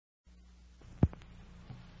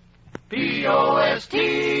P-O-S-T.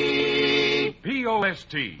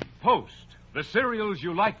 P-O-S-T. Post. The cereals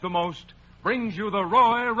you like the most brings you the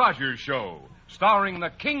Roy Rogers Show, starring the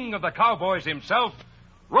king of the cowboys himself,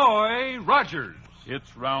 Roy Rogers.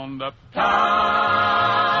 It's roundup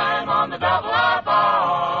Time on the double R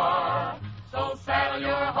bar. So saddle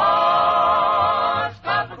your horse,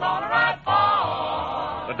 'cause we're gonna ride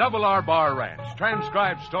far. The Double R Bar Ranch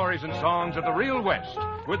transcribed stories and songs of the real West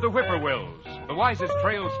with the Whippoorwills, the wisest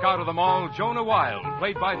trail scout of them all, Jonah Wild,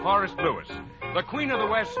 played by Forrest Lewis, the Queen of the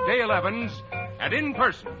West, Dale Evans, and in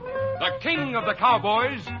person, the king of the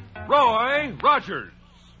cowboys, Roy Rogers.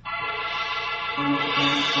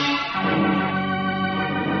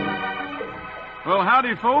 Well,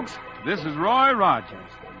 howdy, folks. This is Roy Rogers.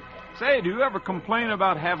 Say, do you ever complain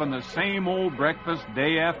about having the same old breakfast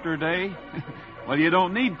day after day? Well, you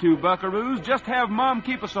don't need to, buckaroos. Just have Mom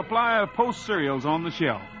keep a supply of Post cereals on the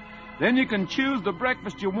shelf. Then you can choose the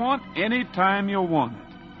breakfast you want any time you want it.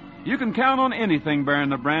 You can count on anything bearing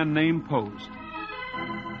the brand name Post.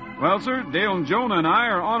 Well, sir, Dale and Jonah and I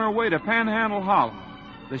are on our way to Panhandle Hollow.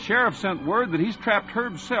 The sheriff sent word that he's trapped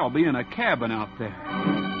Herb Selby in a cabin out there.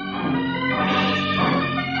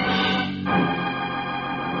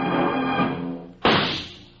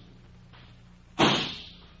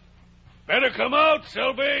 Better come out,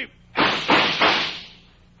 Selby. Hey,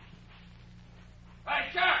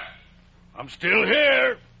 Sheriff! I'm still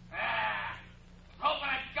here. Hoping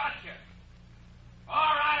I got you. All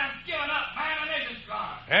right, I'm giving up. My ammunition's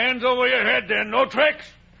gone. Hands over your head, then. No tricks.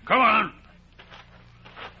 Come on.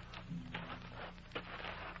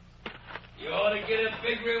 You ought to get a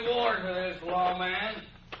big reward for this, lawman.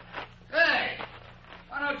 Hey,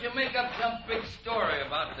 why don't you make up some big story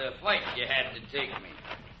about the fight you had to take me?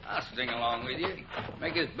 I'll sing along with you.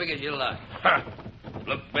 Make it as big as you like. Ha.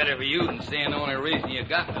 Look better for you than saying the only reason you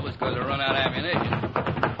got me was because I run out of ammunition.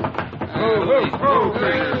 Whoa,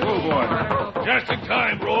 boy. Just in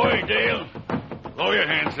time, Roy, Dale. Lower your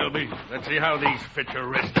hands, Selby. Let's see how these fit your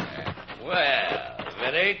wrist. Well, if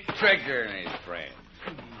it ain't Trigger and his friends.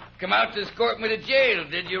 Come out to escort me to jail,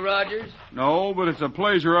 did you, Rogers? No, but it's a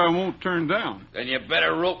pleasure I won't turn down. Then you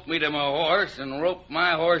better rope me to my horse and rope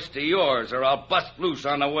my horse to yours, or I'll bust loose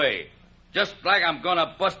on the way. Just like I'm going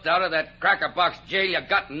to bust out of that crackerbox jail you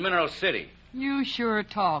got in Mineral City. You sure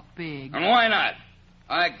talk big. And why not?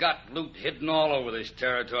 I got loot hidden all over this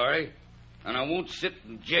territory, and I won't sit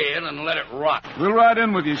in jail and let it rot. We'll ride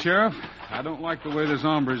in with you, Sheriff. I don't like the way this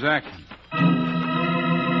hombre's acting.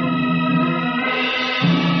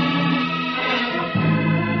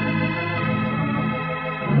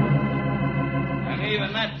 And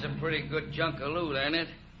even that's a pretty good chunk of loot, ain't it?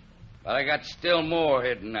 But I got still more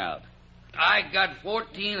hidden out. I got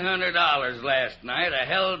 $1,400 last night. I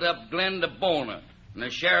held up Glenn DeBona, and the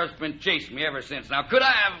sheriff's been chasing me ever since. Now, could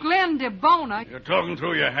I have... Glenn DeBona? You're talking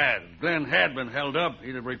through your hat. If Glenn had been held up,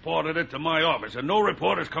 he'd have reported it to my office, and no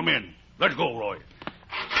reporters come in. Let's go, Roy.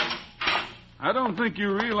 I don't think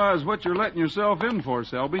you realize what you're letting yourself in for,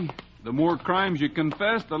 Selby. The more crimes you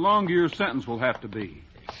confess, the longer your sentence will have to be.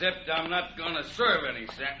 Except I'm not going to serve any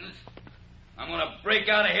sentence. I'm going to break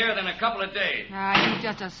out of here in a couple of days. He's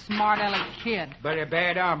just a smart-aleck kid. But a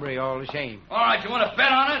bad hombre all the same. All right, you want to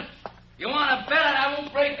bet on it? You want to bet it I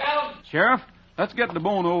won't break out? Sheriff, let's get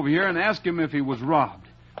DeBona over here and ask him if he was robbed.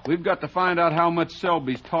 We've got to find out how much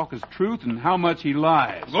Selby's talk is truth and how much he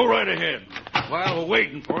lies. Go right ahead. While we're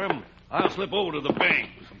waiting for him, I'll slip over to the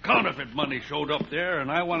bank. Some counterfeit money showed up there,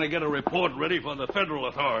 and I want to get a report ready for the federal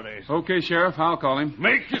authorities. Okay, Sheriff, I'll call him.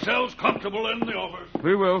 Make yourselves comfortable in the office.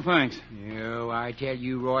 We will, thanks. Oh, I tell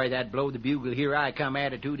you, Roy, that blow the bugle here I come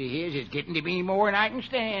attitude of his is getting to be more than I can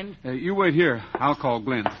stand. You wait here. I'll call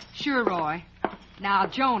Glenn. Sure, Roy. Now,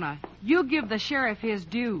 Jonah, you give the sheriff his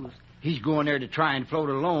dues. He's going there to try and float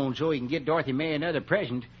a loan so he can get Dorothy May another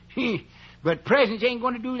present. But presents ain't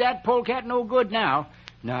going to do that polecat no good now.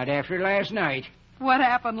 Not after last night. What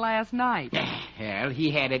happened last night? Well,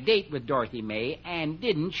 he had a date with Dorothy May and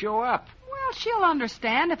didn't show up. Well, she'll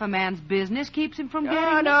understand if a man's business keeps him from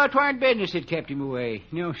getting... No, 'twarn't business that kept him away.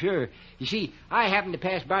 No, sure. You see, I happened to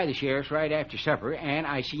pass by the sheriff's right after supper, and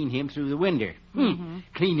I seen him through the window.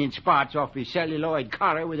 Cleaning spots off his celluloid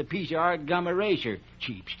collar with a piece of art gum eraser.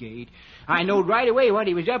 Cheapskate. I knowed right away what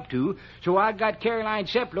he was up to, so I got Caroline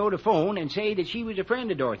Seplow to phone and say that she was a friend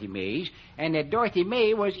of Dorothy May's, and that Dorothy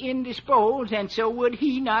May was indisposed, and so would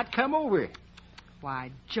he not come over.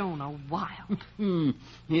 Why, Jonah Wild.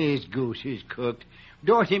 His goose is cooked.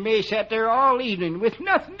 Dorothy May sat there all evening with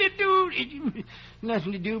nothing to do.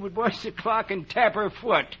 Nothing to do but watch the clock and tap her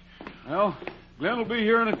foot. Well, Glenn will be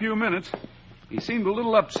here in a few minutes. He seemed a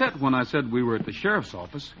little upset when I said we were at the sheriff's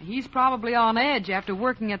office. He's probably on edge after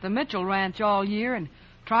working at the Mitchell Ranch all year and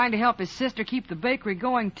trying to help his sister keep the bakery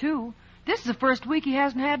going, too. This is the first week he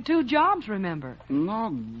hasn't had 2 jobs, remember?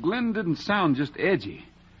 No, Glenn didn't sound just edgy.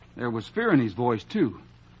 There was fear in his voice, too.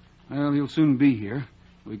 Well, he'll soon be here.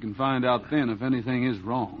 We can find out then if anything is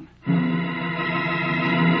wrong.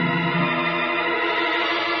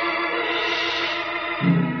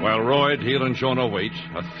 While Roy, Dale, and Jonah wait,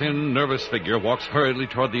 a thin, nervous figure walks hurriedly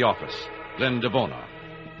toward the office. Glenn DeBona.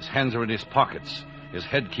 His hands are in his pockets. His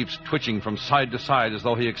head keeps twitching from side to side as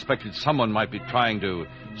though he expected someone might be trying to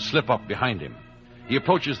slip up behind him. He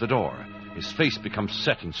approaches the door. His face becomes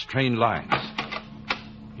set in strained lines.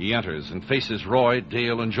 He enters and faces Roy,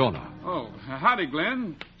 Dale, and Jonah. Oh, howdy,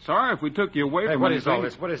 Glenn. Sorry if we took you away Hey, from what anything. is all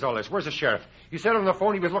this? What is all this? Where's the sheriff? You said on the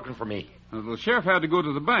phone he was looking for me. The sheriff had to go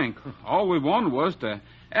to the bank. All we wanted was to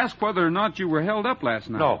ask whether or not you were held up last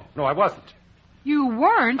night. No, I wasn't. You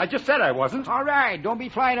weren't? I just said I wasn't. All right, don't be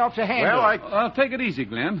flying off the handle. Well, Take it easy,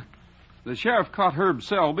 Glenn. The sheriff caught Herb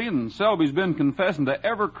Selby, and Selby's been confessing to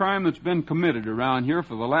every crime that's been committed around here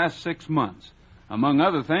for the last 6 months. Among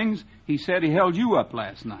other things, he said he held you up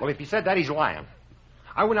last night. Well, if he said that, he's lying.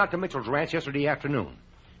 I went out to Mitchell's ranch yesterday afternoon.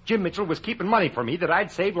 Jim Mitchell was keeping money for me that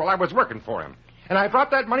I'd saved while I was working for him. And I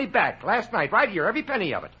brought that money back last night, right here, every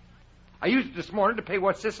penny of it. I used it this morning to pay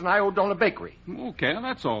what Sis and I owed on the bakery. Okay,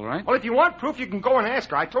 that's all right. Well, if you want proof, you can go and ask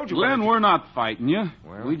her. I told you. Glenn, we're not fighting you.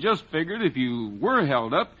 Well? We just figured if you were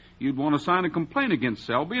held up, you'd want to sign a complaint against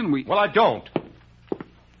Selby, and we... Well, I don't.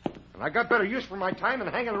 And I got better use for my time than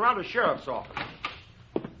hanging around a sheriff's office.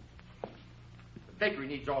 The bakery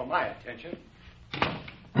needs all my attention.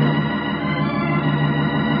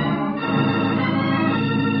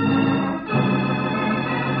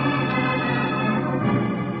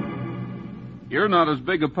 You're not as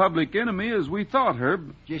big a public enemy as we thought,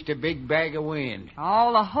 Herb. Just a big bag of wind.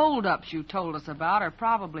 All the holdups you told us about are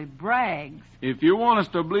probably brags. If you want us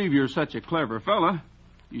to believe you're such a clever fella,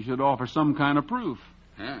 you should offer some kind of proof.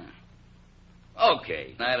 Huh.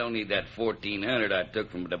 Okay, I don't need that $1,400 I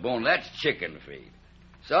took from DeBona. That's chicken feed.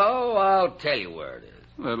 So I'll tell you where it is.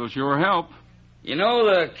 That'll sure help. You know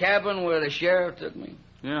the cabin where the sheriff took me?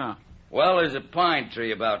 Yeah. Well, there's a pine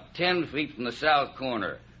tree about 10 feet from the south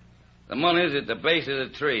corner. The money's at the base of the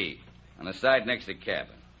tree, on the side next to the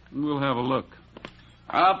cabin. We'll have a look.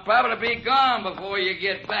 I'll probably be gone before you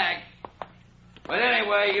get back. But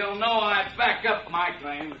anyway, you'll know I back up my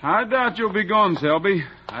claim. I doubt you'll be gone, Selby.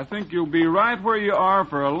 I think you'll be right where you are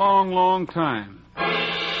for a long, long time.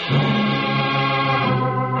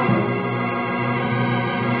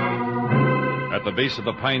 At the base of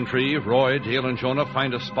the pine tree, Roy, Dale, and Jonah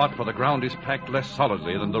find a spot where the ground is packed less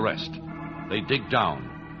solidly than the rest. They dig down.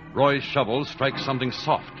 Roy's shovel strikes something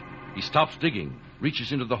soft. He stops digging,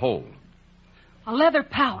 reaches into the hole. A leather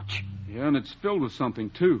pouch. Yeah, and it's filled with something,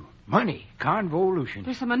 too. Money. Convolution.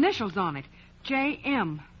 There's some initials on it.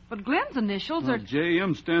 J.M. But Glenn's initials are...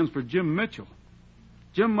 J.M. stands for Jim Mitchell.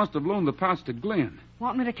 Jim must have loaned the pouch to Glenn.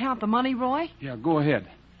 Want me to count the money, Roy? Yeah, go ahead.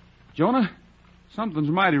 Jonah, something's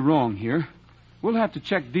mighty wrong here. We'll have to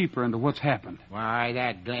check deeper into what's happened. Why,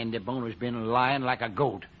 that Glenn DeBona's been lying like a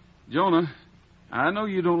goat. Jonah, I know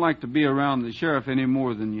you don't like to be around the sheriff any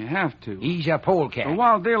more than you have to. He's a polecat. So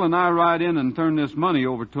while Dale and I ride in and turn this money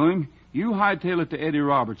over to him, you hightail it to Eddie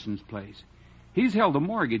Robertson's place. He's held a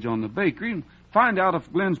mortgage on the bakery, and find out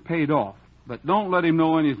if Glenn's paid off. But don't let him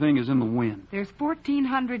know anything is in the wind. There's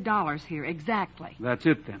 $1,400 here, exactly. That's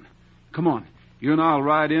it, then. Come on. You and I'll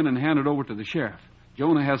ride in and hand it over to the sheriff.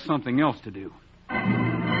 Jonah has something else to do.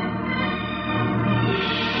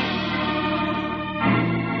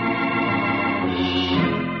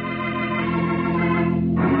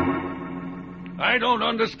 I don't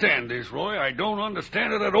understand this, Roy. I don't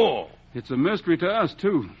understand it at all. It's a mystery to us,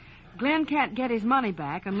 too. Glenn can't get his money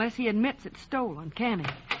back unless he admits it's stolen, can he?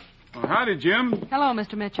 Well, howdy, Jim. Hello,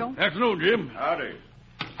 Mr. Mitchell. Afternoon, Jim. Howdy.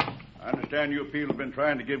 I understand you people have been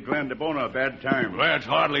trying to give Glenn DeBona a bad time. That's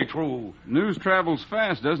hardly true. News travels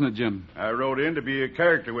fast, doesn't it, Jim? I rode in to be a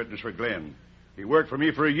character witness for Glenn. He worked for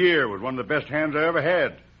me for a year, was one of the best hands I ever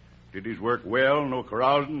had. Did his work well, no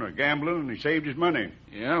carousing or gambling, and he saved his money.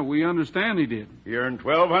 Yeah, we understand he did. He earned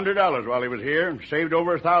 $1,200 while he was here and saved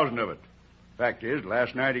over $1,000 of it. Fact is,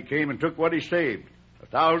 last night he came and took what he saved,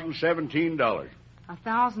 $1,017.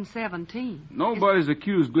 $1,017. Nobody's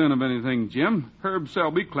accused Glenn of anything, Jim. Herb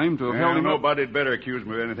Selby claimed to have held him up. Nobody'd better accuse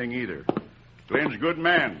him of anything either. Glenn's a good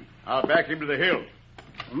man. I'll back him to the hilt.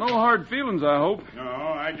 Well, no hard feelings, I hope. No,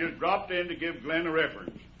 I just dropped in to give Glenn a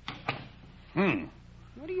reference.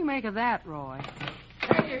 What do you make of that, Roy?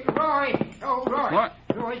 Hey, Roy. Oh, Roy. What?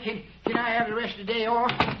 Roy, can I have the rest of the day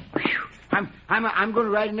off? I'm going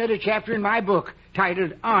to write another chapter in my book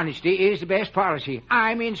titled Honesty is the Best Policy.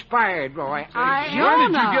 I'm inspired, Roy. Where did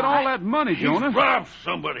you get all that money, Jonah? He's robbed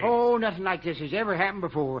somebody. Oh, nothing like this has ever happened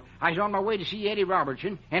before. I was on my way to see Eddie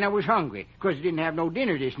Robertson, and I was hungry, because I didn't have no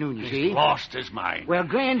dinner this noon, you see. He's lost his mind. Well,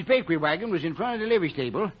 Glenn's bakery wagon was in front of the livery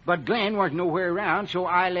stable, but Glenn wasn't nowhere around, so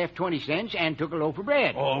I left 20 cents and took a loaf of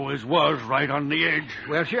bread. Always was right on the edge.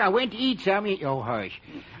 Well, sir, I went to eat some. Oh, hush.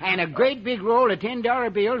 And a great big roll of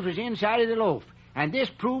 $10 bills was inside of the loaf. And this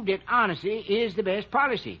proved that honesty is the best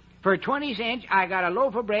policy. For 20 cents, I got a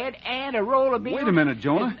loaf of bread and a roll of bills. Wait a minute,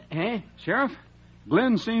 Jonah. Sheriff,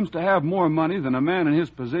 Glenn seems to have more money than a man in his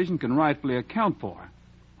position can rightfully account for.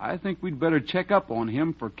 I think we'd better check up on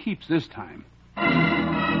him for keeps this time.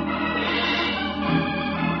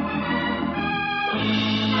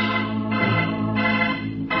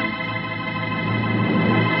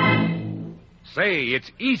 Say,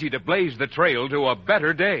 it's easy to blaze the trail to a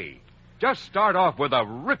better day. Just start off with a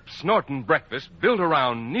rip-snorting breakfast built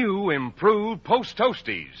around new, improved Post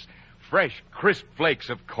Toasties. Fresh, crisp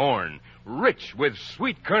flakes of corn, rich with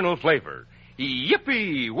sweet kernel flavor.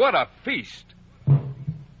 Yippee! What a feast!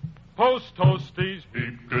 Post Toasties,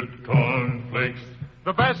 heap good cornflakes.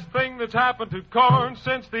 The best thing that's happened to corn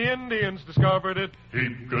since the Indians discovered it.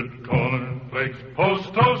 Heap good cornflakes.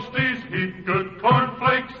 Post Toasties, heap good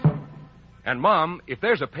cornflakes. And, Mom, if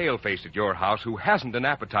there's a paleface at your house who hasn't an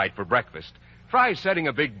appetite for breakfast, try setting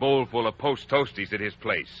a big bowl full of Post Toasties at his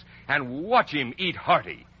place and watch him eat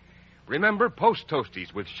hearty. Remember, Post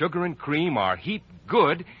Toasties with sugar and cream are heap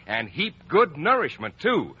good and heap good nourishment,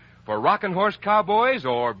 too, for rockin' horse cowboys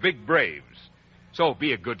or big braves. So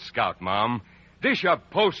be a good scout, Mom. Dish up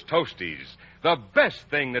Post Toasties, the best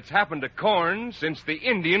thing that's happened to corn since the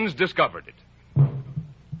Indians discovered it.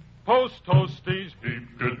 Post Toasties,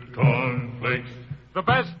 heap good cornflakes. The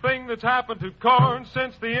best thing that's happened to corn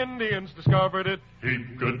since the Indians discovered it.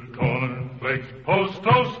 Heap good cornflakes. Post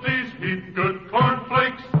Toasties, heap good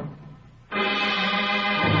cornflakes.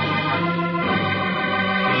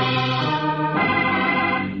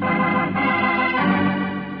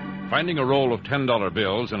 Finding a roll of $10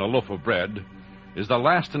 bills and a loaf of bread is the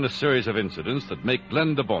last in a series of incidents that make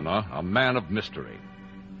Glenn DeBona a man of mystery.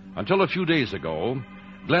 Until a few days ago,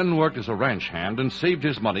 Glenn worked as a ranch hand and saved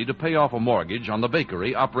his money to pay off a mortgage on the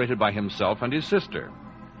bakery operated by himself and his sister.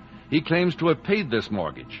 He claims to have paid this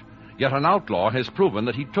mortgage, yet an outlaw has proven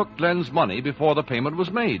that he took Glenn's money before the payment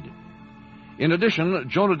was made. In addition,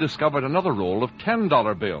 Jonah discovered another roll of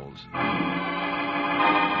 $10 bills.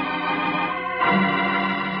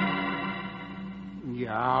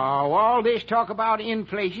 Yeah, all this talk about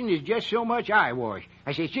inflation is just so much eyewash.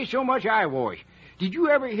 I say, it's just so much eyewash. Did you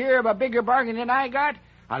ever hear of a bigger bargain than I got?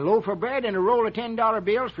 A loaf of bread and a roll of $10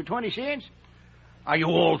 bills for 20 cents? Are you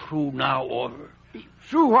all through now, Order?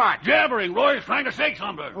 Through what? Jabbering. Roy's trying to say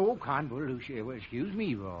something. Oh, convolution. Well, excuse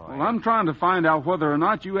me, Roy. Well, I'm trying to find out whether or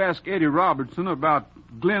not you asked Eddie Robertson about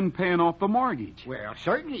Glenn paying off the mortgage. Well,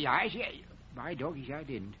 certainly I say. By doggies, I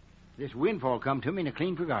didn't. This windfall come to me and I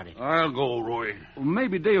clean forgot it. I'll go, Roy. Well,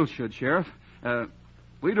 maybe Dale should, Sheriff.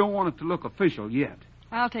 We don't want it to look official yet.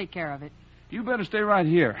 I'll take care of it. You better stay right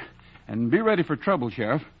here. And be ready for trouble,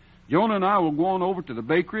 Sheriff. Jonah and I will go on over to the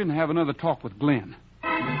bakery and have another talk with Glenn.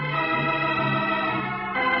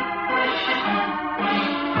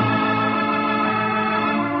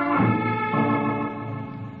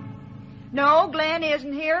 No, Glenn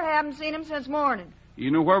isn't here. Haven't seen him since morning.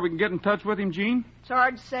 You know where we can get in touch with him, Jean? It's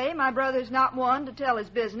hard to say. My brother's not one to tell his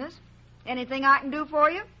business. Anything I can do for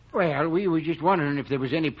you? Well, we were just wondering if there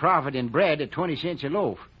was any profit in bread at 20 cents a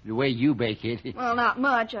loaf, the way you bake it. Well, not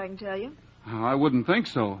much, I can tell you. Oh, I wouldn't think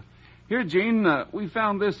so. Here, Jean, we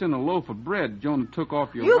found this in a loaf of bread Jonah took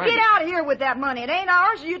off your You wagon. get out of here with that money. It ain't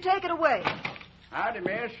ours, so you take it away. Howdy,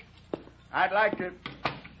 miss. I'd like to...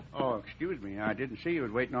 Oh, excuse me. I didn't see you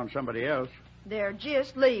was waiting on somebody else. They're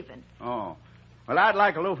just leaving. Oh. Well, I'd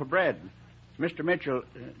like a loaf of bread. Mr. Mitchell,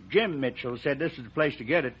 Jim Mitchell, said this is the place to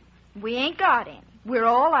get it. We ain't got any. We're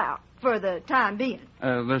all out, for the time being.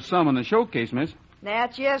 There's some in the showcase, miss.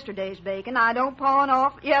 That's yesterday's bacon. I don't pawn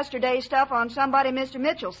off yesterday's stuff on somebody Mr.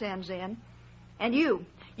 Mitchell sends in. And you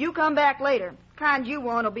come back later. Kind you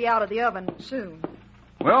want will be out of the oven soon.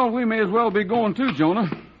 Well, we may as well be going too,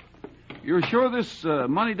 Jonah. You're sure this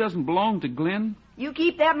money doesn't belong to Glenn? You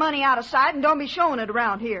keep that money out of sight and don't be showing it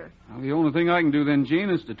around here. Well, the only thing I can do then,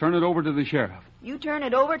 Jean, is to turn it over to the sheriff. You turn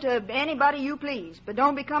it over to anybody you please, but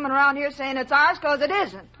don't be coming around here saying it's ours, 'cause it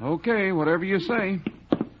isn't. Okay, whatever you say.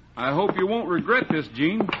 I hope you won't regret this,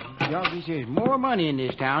 Jean. Doggies, there's more money in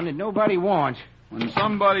this town that nobody wants. When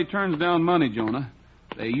somebody turns down money, Jonah,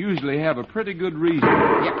 They usually have a pretty good reason.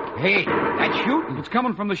 Yeah. Hey, that's shooting. It's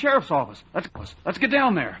coming from the sheriff's office. Let's get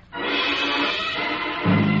down there.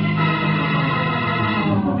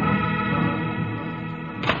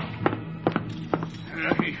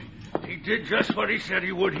 He did just what he said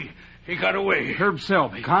he would. He got away. Herb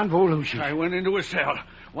Selby. Convolution. I went into his cell.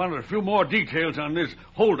 Wanted a few more details on this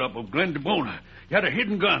holdup of Glenn DeBona. He had a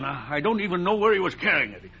hidden gun. I don't even know where he was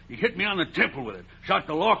carrying it. He hit me on the temple with it. Shot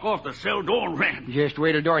the lock off the cell door and ran. Just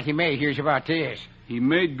wait till Dorothy May hears about this. He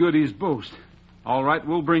made good his boast. All right,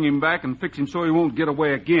 we'll bring him back and fix him so he won't get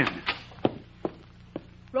away again.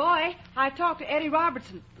 Roy, I talked to Eddie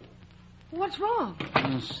Robertson. What's wrong?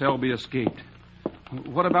 Selby escaped.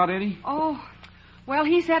 What about Eddie? Oh, well,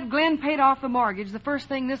 he said Glenn paid off the mortgage the first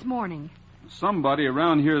thing this morning. Somebody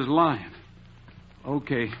around here is lying.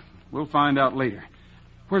 Okay, we'll find out later.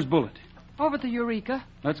 Where's Bullet? Over at the Eureka.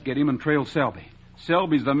 Let's get him and trail Selby.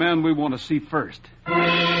 Selby's the man we want to see first. With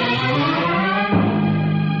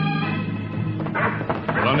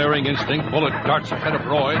unerring instinct, Bullet darts ahead of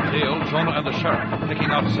Roy, Dale, Jonah, and the sheriff, picking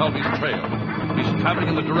out Selby's trail. He's traveling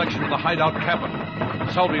in the direction of the hideout cabin.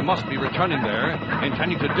 Selby must be returning there,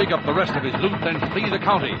 intending to dig up the rest of his loot, then flee the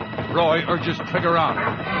county. Roy urges trigger on.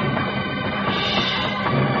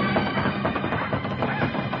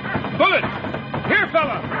 Bullet! Here,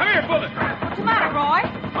 fella! Come here, Bullet! What's the matter, Roy?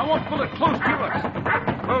 I want Bullet close to us.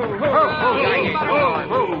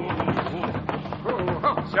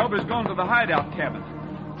 Whoa. Selby's gone to the hideout cabin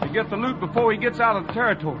to get the loot before he gets out of the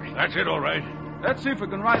territory. That's it, all right. Let's see if we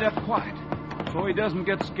can ride up quiet so he doesn't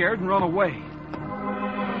get scared and run away.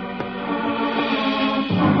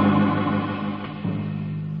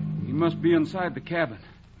 He must be inside the cabin.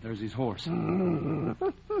 There's his horse.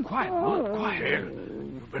 Quiet, Bullet, quiet.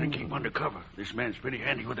 You better keep under cover. This man's pretty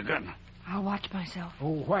handy with a gun. I'll watch myself.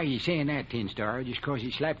 Oh, why are you saying that, Tin Star? Just 'cause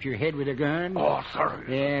he slapped your head with a gun? Oh, sorry.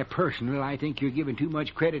 Yeah, personal, I think you're giving too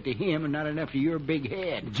much credit to him and not enough to your big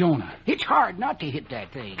head. Jonah. It's hard not to hit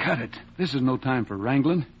that thing. Cut it. This is no time for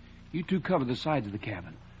wrangling. You two cover the sides of the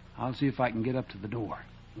cabin. I'll see if I can get up to the door.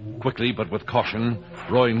 Quickly, but with caution,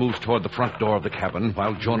 Roy moves toward the front door of the cabin,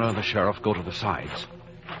 while Jonah and the sheriff go to the sides.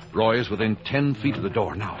 Roy is within 10 feet of the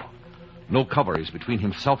door now. No cover is between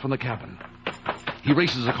himself and the cabin. He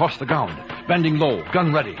races across the ground, bending low,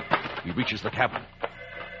 gun ready. He reaches the cabin.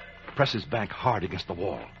 Presses back hard against the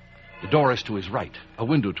wall. The door is to his right, a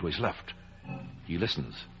window to his left. He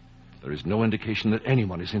listens. There is no indication that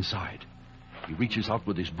anyone is inside. He reaches out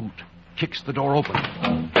with his boot, kicks the door open.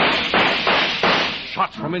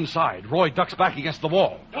 Shots from inside. Roy ducks back against the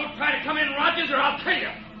wall. Don't try to come in, Rogers, or I'll kill you.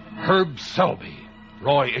 Herb Selby.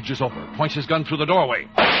 Roy edges over, points his gun through the doorway.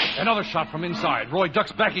 Another shot from inside. Roy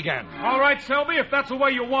ducks back again. All right, Selby, if that's the way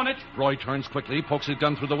you want it. Roy turns quickly, pokes his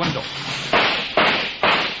gun through the window.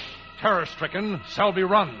 Terror-stricken, Selby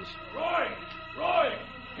runs. Roy!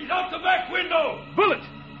 He's out the back window!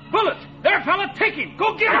 Bullet! There, fella, take him!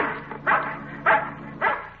 Go get him!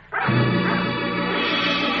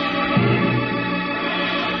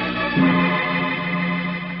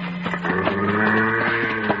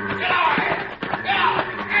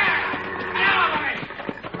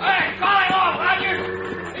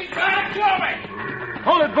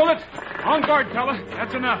 Hold it, Bullet. On guard, fella.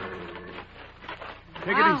 That's enough.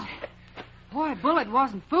 Take it easy. Boy, Bullet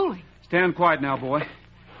wasn't fooling. Stand quiet now, boy.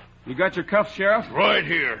 You got your cuffs, Sheriff? Right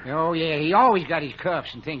here. Oh, yeah, he always got his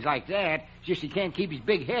cuffs and things like that. Just he can't keep his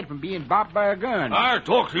big head from being bopped by a gun. I'll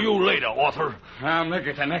talk to you later, author. I'll make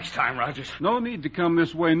it the next time, Rogers. No need to come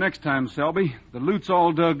this way next time, Selby. The loot's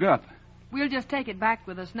all dug up. We'll just take it back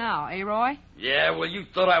with us now, eh, Roy? Yeah, well, you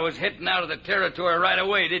thought I was hitting out of the territory right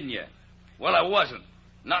away, didn't you? Well, I wasn't.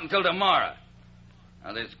 Not until tomorrow.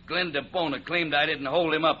 Now, this Glenn DeBona claimed I didn't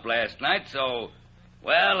hold him up last night, so,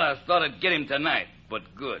 well, I thought I'd get him tonight, but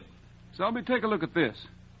good. Selby, take a look at this.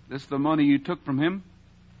 This the money you took from him?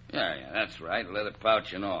 Yeah, that's right. Leather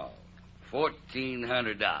pouch and all.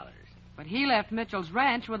 $1,400. But he left Mitchell's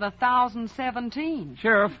ranch with 1,017.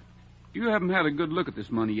 Sheriff, you haven't had a good look at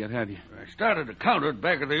this money yet, have you? I started to count it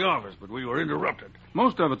back at the office, but we were interrupted.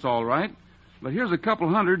 Most of it's all right. But here's a couple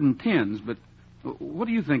hundred in tens, but what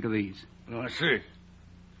do you think of these? I see.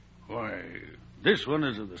 Why, this one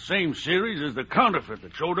is of the same series as the counterfeit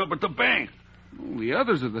that showed up at the bank. Well, the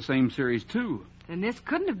others are the same series, too. Then this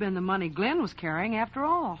couldn't have been the money Glenn was carrying after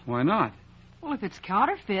all. Why not? Well, if it's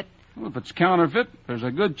counterfeit... Well, if it's counterfeit, there's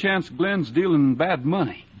a good chance Glenn's dealing bad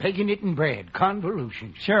money. Bacon it and bread.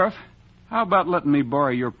 Convolution. Sheriff, how about letting me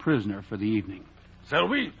borrow your prisoner for the evening?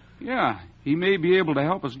 Selby? Yeah, he may be able to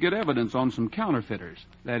help us get evidence on some counterfeiters.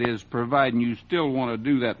 That is, providing you still want to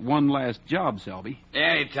do that one last job, Selby.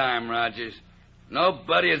 Anytime, Rogers.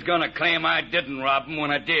 Nobody is going to claim I didn't rob him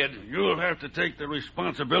when I did. You'll have to take the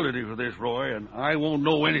responsibility for this, Roy, and I won't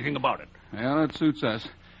know anything about it. Yeah, that suits us.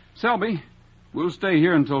 Selby, we'll stay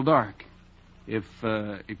here until dark. If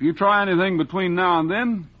you try anything between now and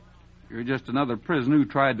then, you're just another prisoner who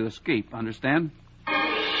tried to escape, understand?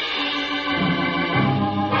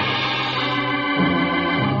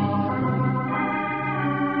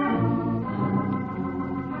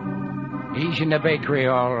 He's in the bakery,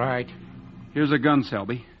 all right. Here's a gun,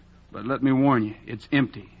 Selby. But let me warn you, it's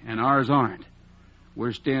empty, and ours aren't.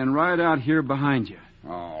 We're staying right out here behind you.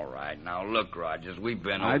 All right. Now, look, Rogers, we've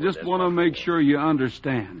been over I just this want to before. make sure you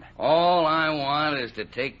understand. All I want is to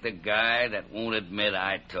take the guy that won't admit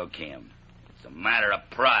I took him. It's a matter of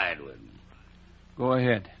pride with me. Go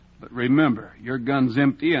ahead. But remember, your gun's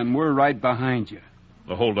empty, and we're right behind you.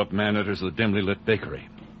 The hold-up man enters the dimly lit bakery.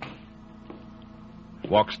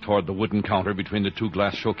 Walks toward the wooden counter between the two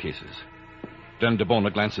glass showcases. Then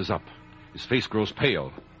DeBona glances up. His face grows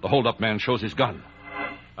pale. The hold-up man shows his gun.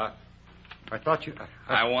 I thought you...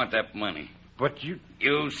 I want that money. But you...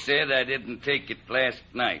 You said I didn't take it last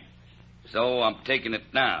night. So I'm taking it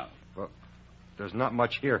now. Well, there's not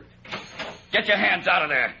much here. Get your hands out of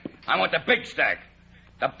there. I want the big stack.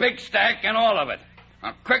 The big stack and all of it.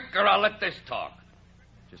 Now, quick, or I'll let this talk.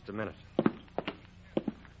 Just a minute.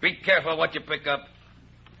 Be careful what you pick up.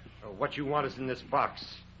 What you want is in this box.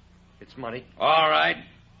 It's money. All right.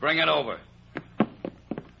 Bring it over.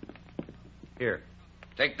 Here.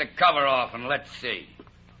 Take the cover off and let's see.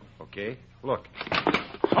 Okay. Look.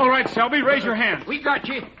 All right, Selby, raise your hand. We got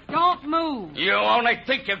you. Don't move. You only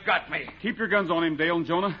think you've got me. Keep your guns on him, Dale and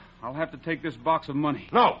Jonah. I'll have to take this box of money.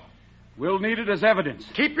 No. We'll need it as evidence.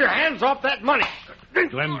 Keep your hands off that money.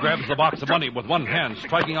 Glenn grabs the box of money with one hand,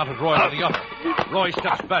 striking out at Roy with the other. Roy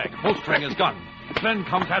steps back, holstering his gun. Glenn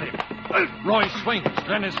comes at him. Roy swings.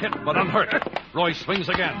 Glenn is hit, but unhurt. Roy swings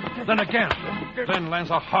again. Then again. Glenn lands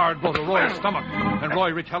a hard blow to Roy's stomach, and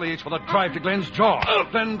Roy retaliates with a drive to Glenn's jaw.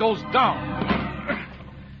 Glenn goes down.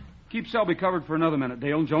 Keep Selby covered for another minute,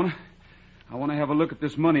 Dale and Jonah. I want to have a look at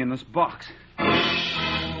this money in this box.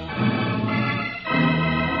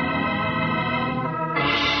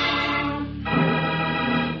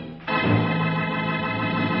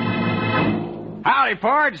 Howdy,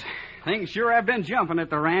 pards. Things sure have been jumping at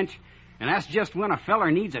the ranch, and that's just when a feller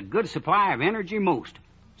needs a good supply of energy most.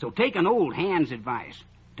 So take an old hand's advice.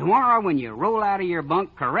 Tomorrow, when you roll out of your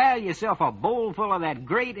bunk, corral yourself a bowl full of that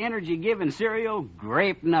great energy-giving cereal,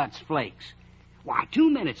 Grape Nuts Flakes. Why, 2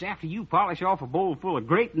 minutes after you polish off a bowl full of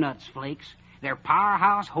Grape Nuts Flakes, their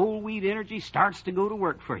powerhouse whole wheat energy starts to go to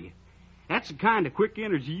work for you. That's the kind of quick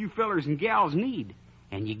energy you fellers and gals need.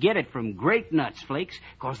 And you get it from Grape Nuts Flakes,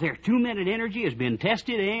 'cause their 2-minute energy has been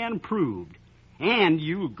tested and proved. And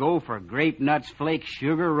you go for Grape Nuts Flakes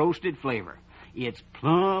sugar-roasted flavor. It's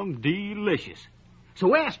plumb delicious.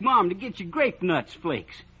 So ask Mom to get you Grape Nuts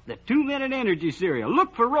Flakes, the 2-minute energy cereal.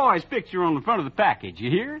 Look for Roy's picture on the front of the package, you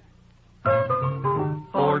hear?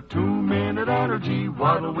 For 2-minute energy,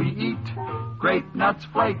 what'll we eat? Grape Nuts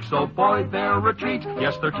Flakes, oh boy, they're a treat.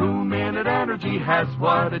 Yes, their 2-minute energy has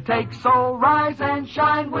what it takes. So rise and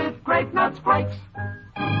shine with Grape Nuts Flakes.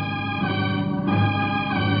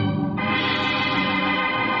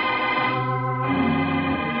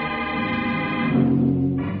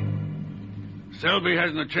 Selby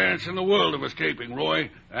hasn't a chance in the world of escaping,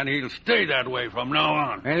 Roy, and he'll stay that way from now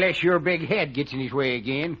on. Unless your big head gets in his way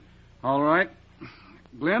again. All right.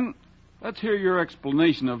 Glenn, let's hear your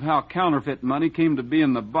explanation of how counterfeit money came to be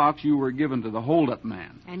in the box you were given to the hold-up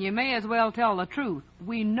man. And you may as well tell the truth.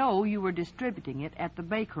 We know you were distributing it at the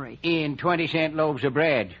bakery. In 20-cent loaves of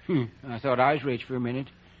bread. I thought I was rich for a minute.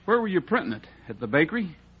 Where were you printing it? At the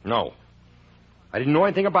bakery? No. I didn't know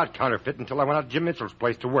anything about counterfeit until I went out to Jim Mitchell's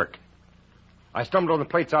place to work. I stumbled on the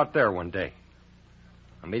plates out there one day.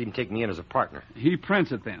 I made him take me in as a partner. He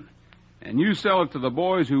prints it then. And you sell it to the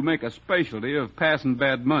boys who make a specialty of passing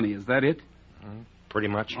bad money. Is that it? Pretty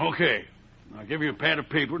much. Okay. I'll give you a pad of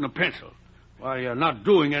paper and a pencil. While you're not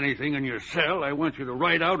doing anything in your cell, I want you to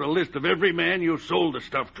write out a list of every man you sold the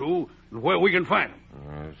stuff to and where we can find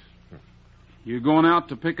him. You going out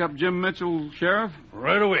to pick up Jim Mitchell, Sheriff?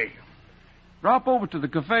 Right away. Drop over to the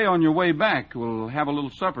cafe on your way back. We'll have a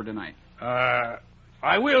little supper tonight.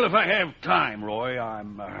 I will if I have time, Roy.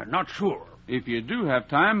 I'm not sure. If you do have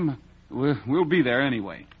time, we'll be there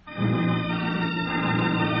anyway.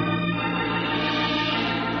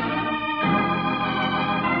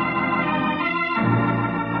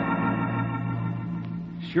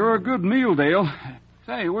 Sure a good meal, Dale.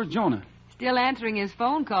 Say, where's Jonah? Still answering his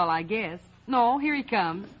phone call, I guess. No, here he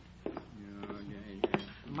comes.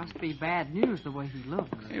 Must be bad news the way he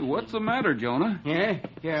looks. Hey, what's the matter, Jonah?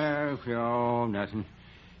 Oh, nothing.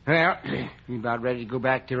 Well, you about ready to go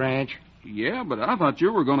back to the ranch? Yeah, but I thought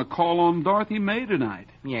you were going to call on Dorothy May tonight.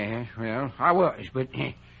 Yeah, well, I was, but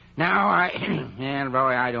now well,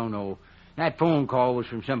 Roy, I don't know. That phone call was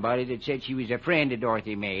from somebody that said she was a friend of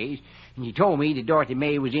Dorothy May's, and she told me that Dorothy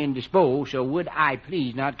May was indisposed, so would I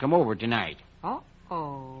please not come over tonight?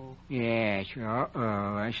 Uh-oh. Yes,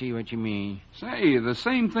 I see what you mean. Say, the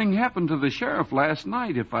same thing happened to the sheriff last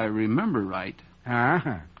night, if I remember right.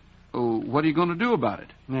 Uh-huh. Oh, what are you going to do about it?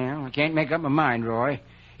 Well, I can't make up my mind, Roy.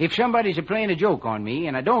 If somebody's playing a joke on me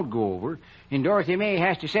and I don't go over, and Dorothy May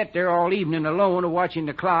has to sit there all evening alone watching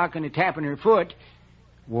the clock and tapping her foot,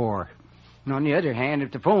 war. And on the other hand,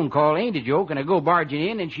 if the phone call ain't a joke and I go barging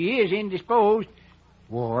in and she is indisposed,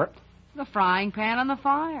 war. The frying pan on the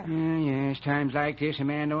fire. Yes, times like this, a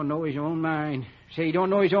man don't know his own mind. Say he don't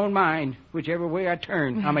know his own mind. Whichever way I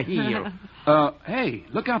turn, I'm a heel. Hey,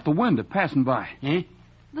 look out the window passing by. Eh?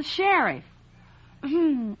 The sheriff.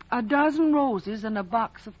 A dozen roses and a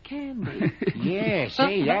box of candy. Yeah,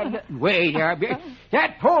 say that. Wait,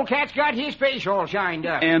 that polecat's got his face all shined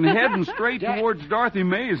up. And heading straight towards Dorothy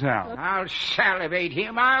May's house. I'll salivate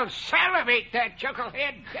him. I'll salivate that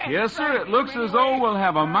chucklehead. Yes, sir. It looks as though we'll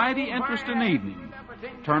have a mighty interesting evening.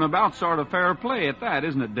 Turnabout sort of fair play at that,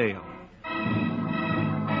 isn't it, Dale?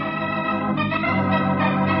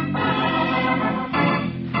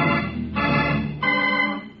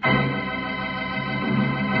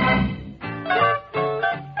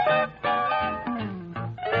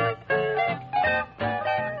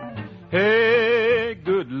 Hey,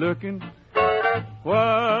 good looking,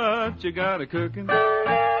 what you got a cooking?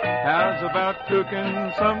 How's about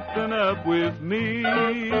cooking something up with me?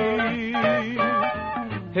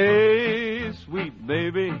 Hey, sweet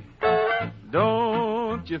baby,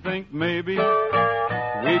 don't you think maybe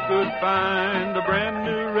we could find a brand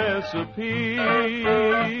new recipe?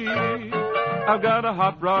 I've got a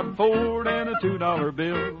hot rod Ford and a $2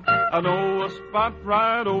 bill. I know a spot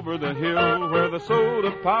right over the hill where the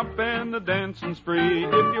soda pop and the dancing's free.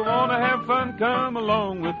 If you want to have fun, come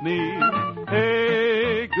along with me.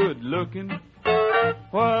 Hey, good looking,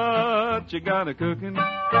 what you got a cooking?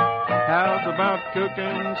 How's about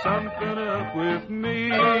cooking something up with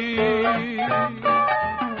me?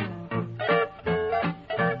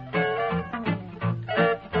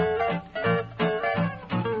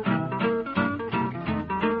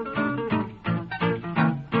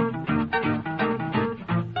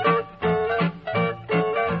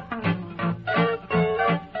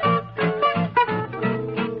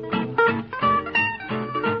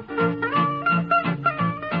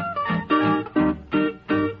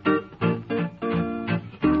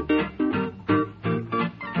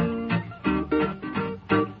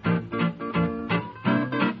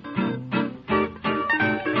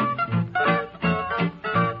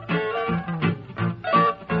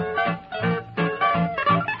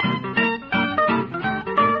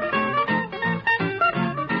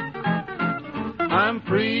 I'm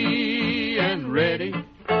free and ready,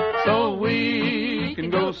 so we can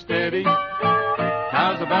go steady.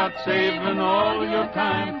 How's about saving all your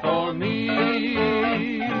time for me?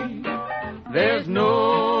 There's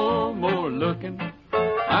no more looking,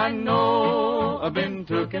 I know I've been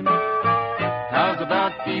tooken. How's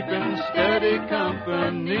about keeping steady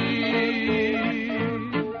company?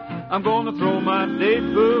 I'm gonna throw my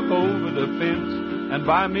date book over the fence and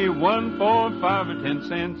buy me one for 5 or 10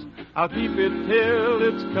 cents. I'll keep it till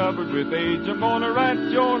it's covered with age. I'm gonna write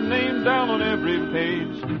your name down on every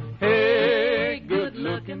page. Hey, good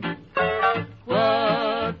looking,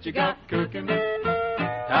 what you got cooking?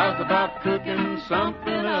 How's about cooking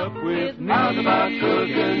something up with me? How's about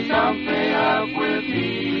cooking something up with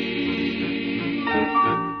me?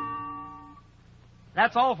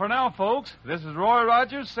 That's all for now, folks. This is Roy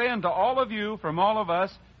Rogers saying to all of you from all of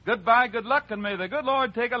us, goodbye, good luck, and may the good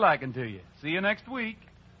Lord take a liking to you. See you next week.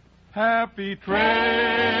 Happy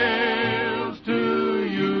trails to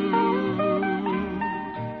you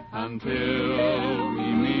until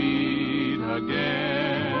we meet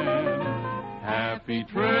again. Happy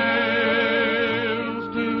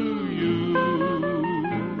trails to you.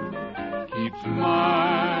 Keep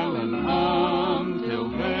smiling until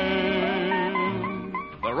then.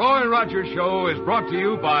 The Roy Rogers Show is brought to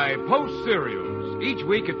you by Post Cereals, each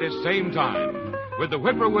week at this same time, with the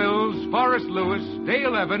Whippoorwills, Forrest Lewis,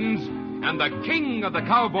 Dale Evans, and the king of the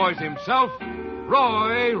cowboys himself,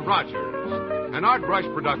 Roy Rogers. An Art Brush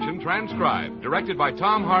production transcribed, directed by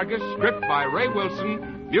Tom Hargis, script by Ray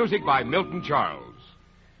Wilson, music by Milton Charles.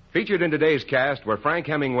 Featured in today's cast were Frank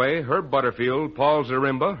Hemingway, Herb Butterfield, Paul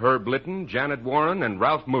Zarimba, Herb Litton, Janet Warren, and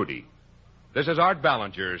Ralph Moody. This is Art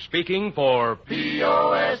Ballinger speaking for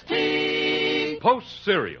P.O.S.T. Post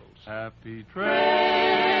Cereals. Happy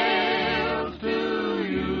Trails to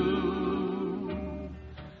you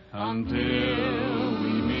until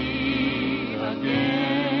we meet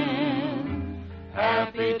again.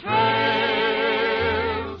 Happy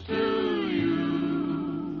trails to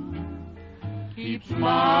you. Keep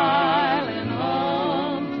smiling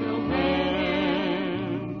until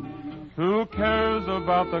then. Who cares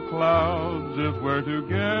about the clouds if we're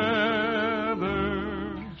together?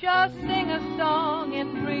 Just sing a song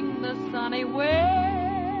and bring the sunny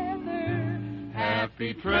weather.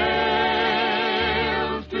 Happy trails